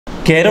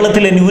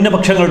കേരളത്തിലെ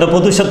ന്യൂനപക്ഷങ്ങളുടെ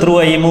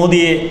പൊതുശത്രുവായി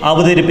മോദിയെ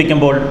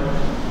അവതരിപ്പിക്കുമ്പോൾ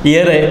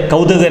ഏറെ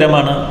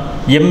കൗതുകരമാണ്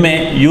എം.എ.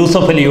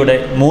 യൂസഫ് അലിയുടെ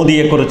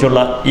മോദിയെക്കുറിച്ചുള്ള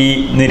ഈ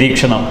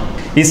നിരീക്ഷണം.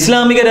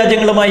 ഇസ്ലാമിക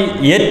രാജ്യങ്ങളുമായി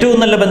ഏറ്റവും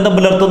നല്ല ബന്ധം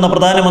പുലർത്തുന്ന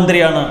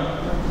പ്രധാനമന്ത്രിയാണ്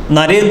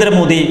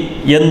നരേന്ദ്രമോദി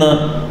എന്ന്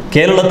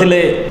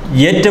കേരളത്തിലെ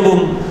ഏറ്റവും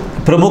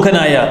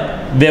പ്രമുഖനായ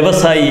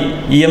വ്യവസായി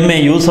എം.എ.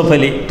 യൂസഫ്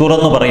അലി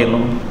തുറന്നു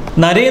പറയുന്നു.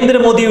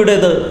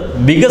 നരേന്ദ്രമോദിയുടേത്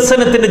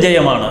വികസനത്തിൻ്റെ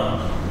ജയമാണ്.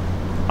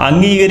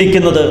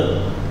 അംഗീകരിക്കുന്നത്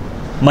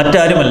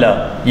മറ്റാരുമല്ല,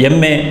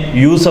 എം.എ.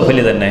 യൂസഫ്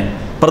അലി തന്നെ.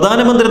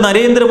 പ്രധാനമന്ത്രി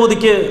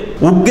നരേന്ദ്രമോദിക്ക്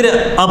ഉഗ്ര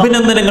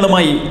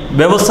അഭിനന്ദനങ്ങളുമായി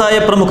വ്യവസായ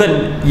പ്രമുഖൻ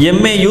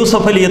എം.എ.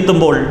 യൂസഫ് അലി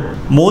എത്തുമ്പോൾ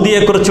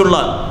മോദിയെക്കുറിച്ചുള്ള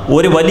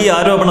ഒരു വലിയ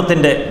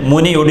ആരോപണത്തിൻ്റെ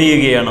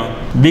മുനയൊടിയുകയാണ്.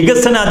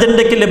 വികസന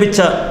അജണ്ടയ്ക്ക്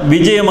ലഭിച്ച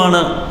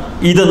വിജയമാണ്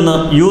ഇതെന്ന്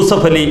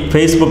യൂസഫ് അലി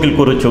ഫേസ്ബുക്കിൽ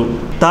കുറിച്ചു.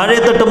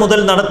 താഴെത്തട്ട് മുതൽ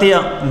നടത്തിയ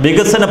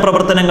വികസന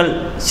പ്രവർത്തനങ്ങൾ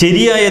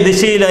ശരിയായ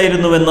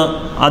ദിശയിലായിരുന്നുവെന്ന്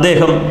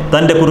അദ്ദേഹം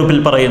തൻ്റെ കുറിപ്പിൽ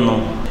പറയുന്നു.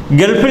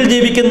 ഗൾഫിൽ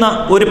ജീവിക്കുന്ന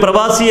ഒരു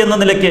പ്രവാസി എന്ന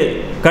നിലയ്ക്ക്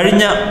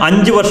കഴിഞ്ഞ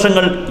 5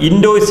 വർഷങ്ങൾ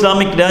ഇൻഡോ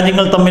ഇസ്ലാമിക്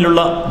രാജ്യങ്ങൾ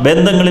തമ്മിലുള്ള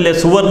ബന്ധങ്ങളിലെ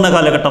സുവർണ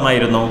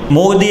കാലഘട്ടമായിരുന്നു.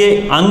 മോദിയെ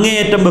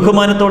അങ്ങേയറ്റം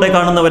ബഹുമാനത്തോടെ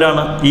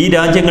കാണുന്നവരാണ് ഈ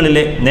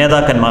രാജ്യങ്ങളിലെ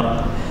നേതാക്കന്മാർ.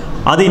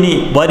 അതിനി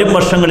വരും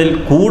വർഷങ്ങളിൽ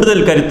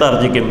കൂടുതൽ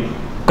കരുത്താർജിക്കും.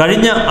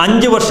 കഴിഞ്ഞ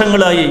 5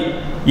 വർഷങ്ങളായി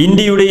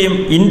ഇന്ത്യയുടെയും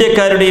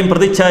ഇന്ത്യക്കാരുടെയും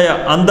പ്രതിച്ഛായ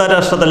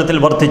അന്താരാഷ്ട്ര തലത്തിൽ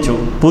വർദ്ധിച്ചു.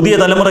 പുതിയ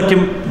തലമുറയ്ക്കും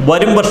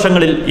വരും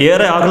വർഷങ്ങളിൽ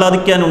ഏറെ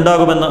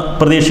ആഹ്ലാദിക്കാനുണ്ടാകുമെന്ന്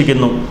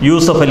പ്രതീക്ഷിക്കുന്നു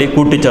യൂസഫ് അലി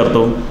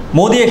കൂട്ടിച്ചേർത്തു.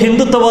 മോദിയെ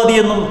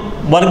ഹിന്ദുത്വവാദിയെന്നും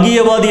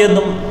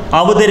വർഗീയവാദിയെന്നും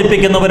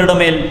അവതരിപ്പിക്കുന്നവരുടെ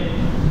മേൽ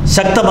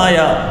ശക്തമായ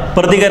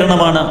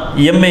പ്രതികരണമാണ്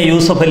എം.എ.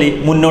 യൂസഫ് അലി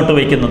മുന്നോട്ട്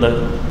വയ്ക്കുന്നത്.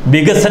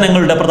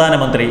 വികസനങ്ങളുടെ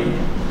പ്രധാനമന്ത്രി,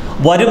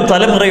 വരും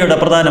തലമുറയുടെ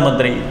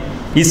പ്രധാനമന്ത്രി,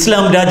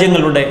 ഇസ്ലാം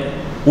രാജ്യങ്ങളുടെ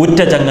ഉറ്റ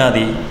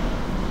ചങ്ങാതി,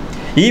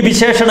 ഈ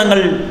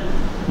വിശേഷണങ്ങൾ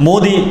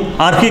മോദി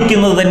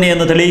അർഹിക്കുന്നത്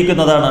തന്നെയെന്ന്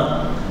തെളിയിക്കുന്നതാണ്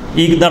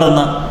ഈ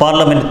നടന്ന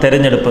പാർലമെൻറ്റ്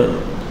തെരഞ്ഞെടുപ്പ്.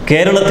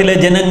 കേരളത്തിലെ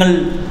ജനങ്ങൾ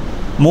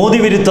മോദി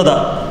വിരുദ്ധത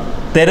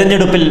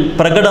തെരഞ്ഞെടുപ്പിൽ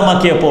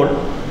പ്രകടമാക്കിയപ്പോൾ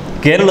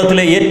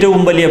കേരളത്തിലെ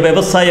ഏറ്റവും വലിയ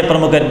വ്യവസായ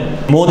പ്രമുഖൻ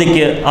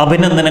മോദിക്ക്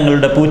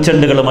അഭിനന്ദനങ്ങളുടെ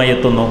പൂച്ചെണ്ടുകളുമായി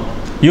എത്തുന്നു.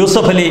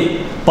 യൂസഫ് അലി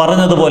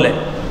പറഞ്ഞതുപോലെ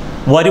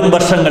വരും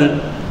വർഷങ്ങൾ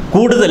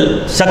കൂടുതൽ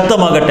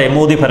ശക്തമാകട്ടെ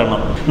മോദി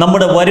ഭരണം.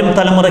 നമ്മുടെ വരും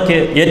തലമുറയ്ക്ക്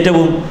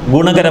ഏറ്റവും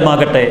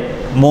ഗുണകരമാകട്ടെ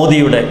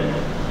മോദിയുടെ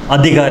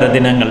അധികാര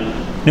ദിനങ്ങൾ.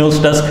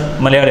 ന്യൂസ് ഡെസ്ക്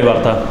മലയാളി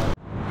വാർത്ത.